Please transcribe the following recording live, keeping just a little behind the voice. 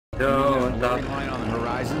Don't stop on the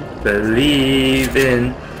horizon. Believe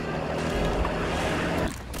in.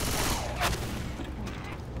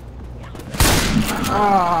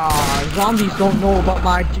 Zombies don't know about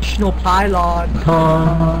my additional pylon.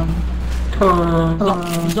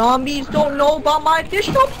 Zombies don't know about my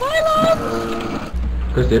additional pylon.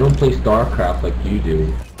 Because they don't play StarCraft like you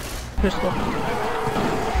do. Pistol.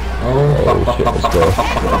 Oh, shit, let's go.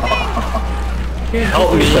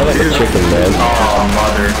 Help me, You sound like a chicken, man. Oh,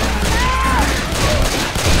 mother.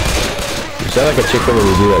 You sound like a chicken when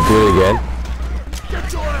you do that. Do it again.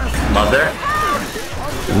 Mother?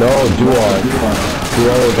 No, do on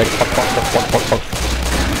was like fuck, fuck, fuck, fuck, fuck, fuck.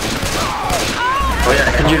 Oh yeah, I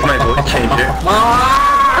can use my voice changer.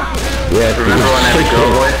 Yeah, Remember when I would go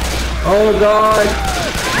voice? oh god!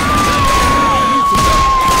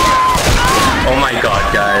 Oh my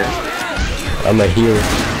god, guys. I'm a hero.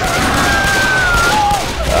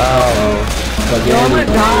 I'm gonna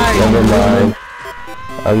die. Never mind.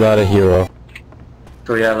 I'm not a hero.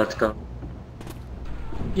 So yeah, let's go.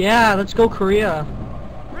 Yeah, let's go Korea.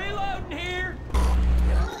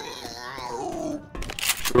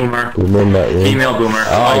 Boomer. Boomer in that room. Female boomer.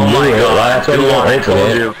 Oh, Oh my god. That's what Go you on, I open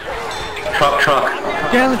told it. you. Truck.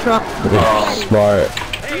 Get in the truck. Oh. Smart.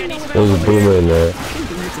 There's a boomer in there.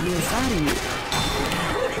 Something needs to be inside of you.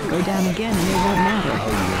 Go down again and it won't matter.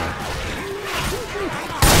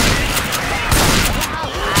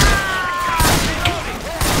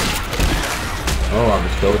 Oh, I'm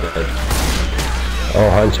so dead. Oh,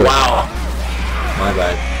 Hunter. Wow. My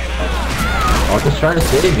bad. I was just trying to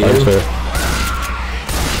save you.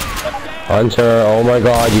 Hunter, oh my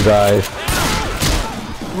god, you guys.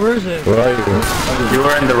 Where is it? Where are you? You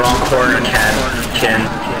were in the wrong corner, Ken,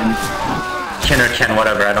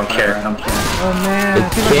 whatever, I don't care. Oh man. I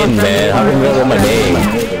It's think I Kin, got man. How do you know my name?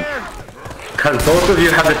 Cause both of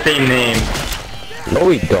you have the same name. No,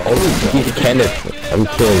 we don't. He's Kenneth. I'm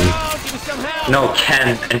Kin. No,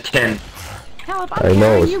 Ken and Tin. I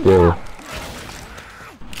know, still.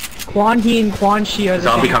 Quan He and Quan Shi are the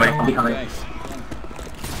Zombie same coming. thing.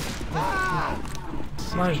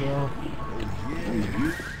 Might as well.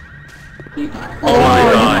 Oh my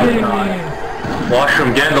Are god. you kidding me? Washroom,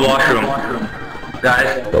 get in the washroom. Guys,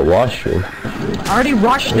 The washroom. I already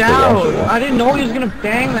rushed What's the out. washroom? I didn't know he was gonna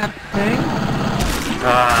bang that thing. Oh,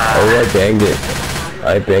 I banged it.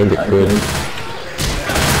 I banged it good.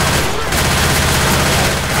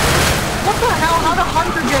 What the hell? How did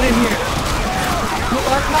Hunter get in here? No,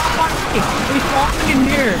 that's not funny. He's spawning in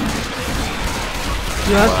here.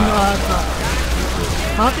 Yeah, that's not.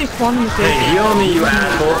 How did they spawn in the hey, same? heal me, you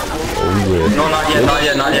asshole. Oh, yeah. No, not yet.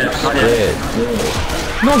 Shit.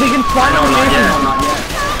 No, they can spawn No, in the not same. yet.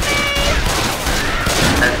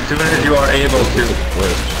 As soon as you are able to.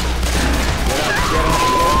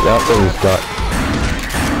 That one's not.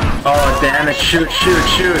 Oh, damn it, shoot.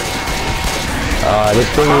 This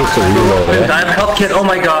thing needs to reload, I eh? have a health kit, oh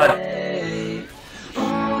my god.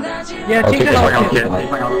 Yeah, I'll take take it the My out. health kit.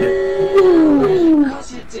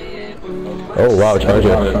 Oh, wow,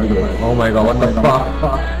 charger. Oh my god, what the fuck?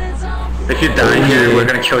 If you die here, we're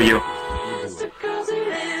gonna kill you.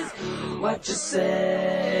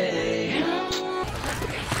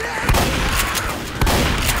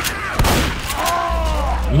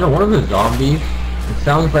 You know, one of the zombies, it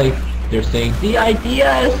sounds like they're saying the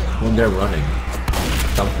ideas when they're running.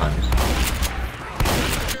 Sometimes.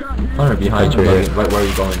 Hunter, behind you, Right. right where are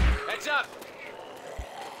you going?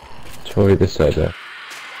 Troy, this side there.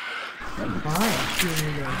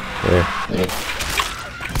 Yeah.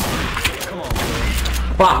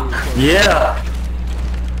 Fuck, yeah.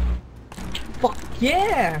 Fuck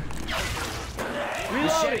yeah!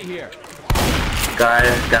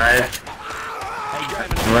 Guys.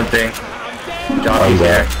 I'm limping. I'm Jockey's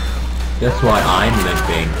there. here. That's why I'm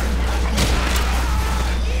limping.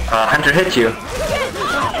 Hunter hit you.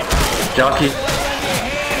 Jockey.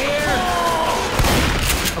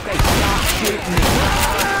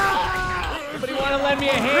 Anybody want to lend me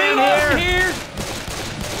a hand here?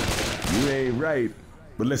 You ain't right,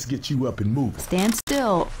 but let's get you up and moving. Stand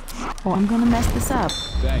still, or I'm gonna mess this up.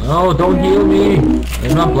 No, don't heal me!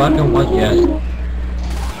 It's not black and white yet.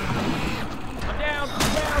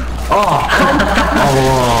 Oh, come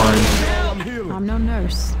on! I'm no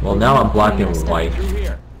nurse. Well, now I'm black and white.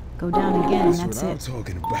 Go down again, and that's That's what I'm it.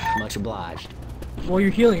 talking about. Much obliged. Well,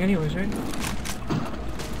 you're healing anyways, right?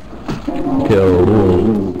 Kill.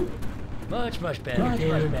 Much better. You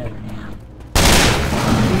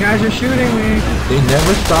guys are shooting me. They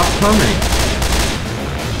never stop coming.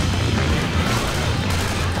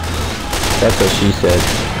 That's what she said.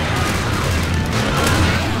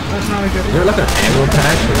 That's not a good Is there like an ammo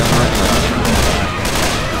patch? Or not?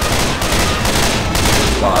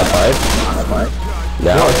 pipe?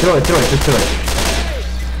 Now? No, throw it, just do it.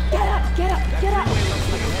 Get up.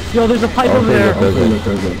 Yo, there's a pipe over there.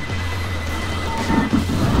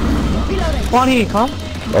 Bonnie, come.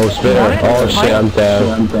 Oh, spinner. Oh shit, I'm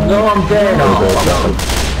dead. No, I'm dead.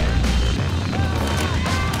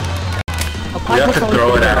 You have to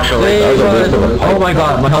throw it actually. Oh my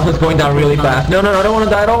god, my health is going down really fast. No, I don't want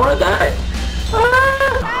to die,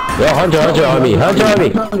 Yo, Hunter on me. How did I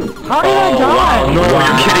die? Wow, no,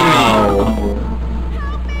 you're kidding me.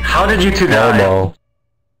 How did you two die?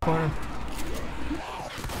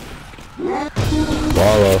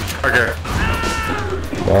 Wallow. Hunter.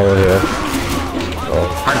 Wallow here. Oh,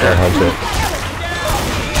 Hunter.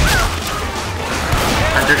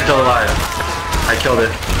 Hunter's still alive. I killed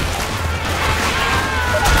it.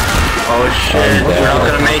 Oh shit, we're not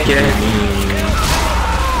gonna make it.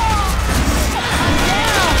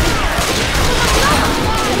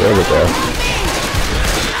 There we go.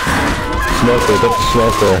 Smoker, get the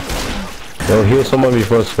smoker. Yo, heal someone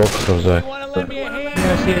before the smoker comes back.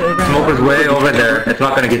 Smoker's way over there. It's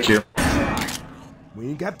not gonna get you. We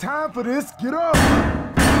ain't got time for this. Get up.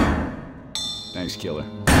 Thanks, killer.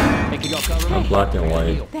 Hey, can y'all cover me? Black and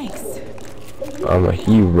white. Thanks. I'm a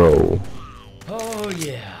hero. Oh,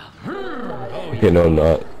 yeah. Okay, no, I'm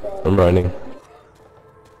not. I'm running.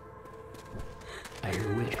 I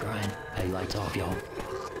hear a witch crying. Hey, lights off, y'all.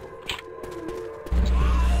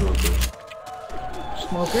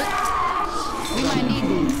 Smoker? We might need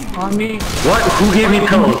these. On me. What? Who gave me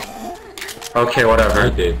pills? Okay, whatever. I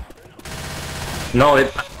did. No,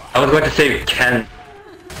 I was going to say Ken.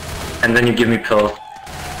 And then you give me pills.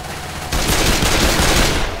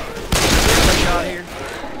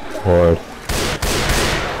 Horde.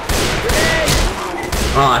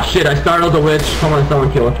 Ah, shit, I startled the witch. Come on,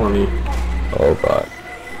 someone kill it for me. Oh god.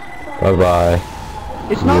 Bye bye.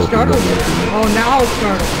 It's not startled. Oh, now it's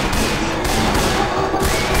startled.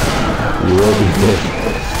 You will be dead.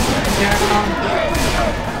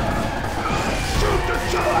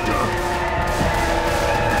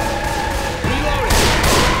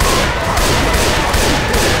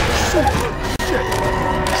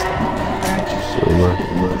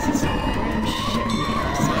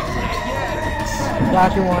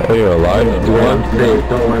 Black and white. Oh, you're alive? I'm safe,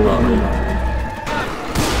 don't worry about me.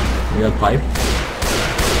 You got a pipe?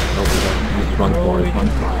 Nope, we don't. Just run for it.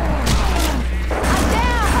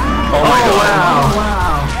 Oh my god.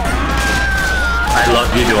 Wow. I love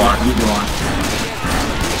you, Duan.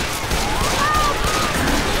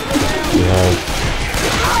 Behind.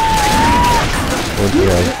 What's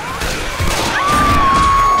behind?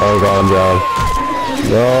 Oh god, I'm down.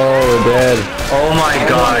 No, we're dead. Oh my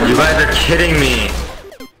god, you guys are kidding me.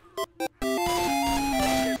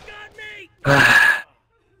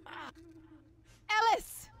 Ellis!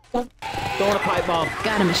 Throwing a pipe bomb.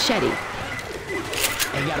 Got a machete.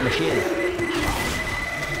 Ain't got a machete.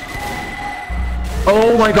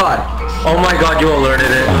 Oh my god. Oh my god, you alerted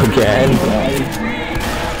it. Again?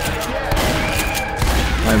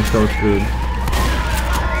 I'm so screwed.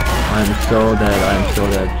 I'm so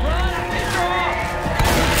dead.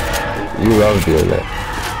 You love doing that.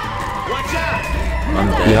 I'm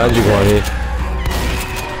dead. Behind you, Kwani.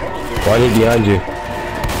 Kwani, behind you.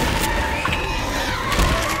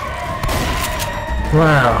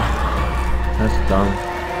 Wow. That's dumb.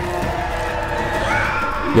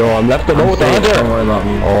 Yo, I'm left alone with the Don't hunter. worry about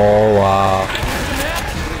me. Oh, wow.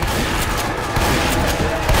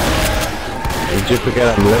 Did you forget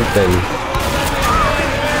I'm limping?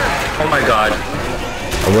 Oh my god.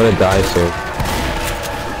 I'm gonna die soon.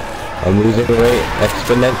 I'm losing weight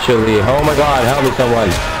exponentially. Oh my god, help me someone.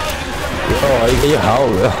 Yo, I need your help.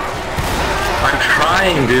 I'm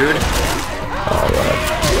trying, dude. Alright.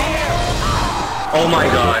 Oh my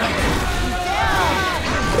god.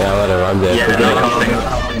 Yeah, whatever, I'm dead. Yeah, Forget no it. helping.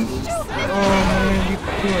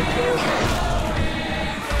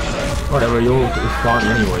 Whatever, you'll spawn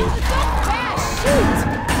anyways.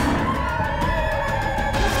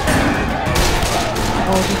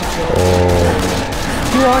 Oh.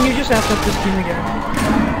 Duan, you just effed up this team again.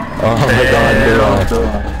 Oh my god,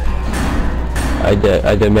 Duan.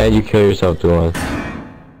 I demand you kill yourself, Duan.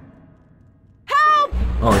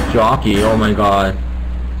 Oh, jockey, oh my god.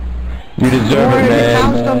 You deserve Don't worry, it, if it man.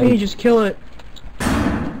 pounced on me, just kill it.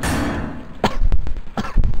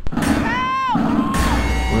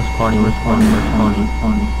 Where's Connie?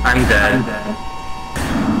 I'm dead.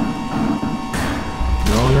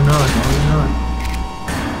 No, you're not.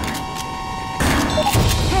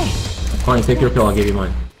 Connie, take your pill, I'll give you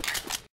mine.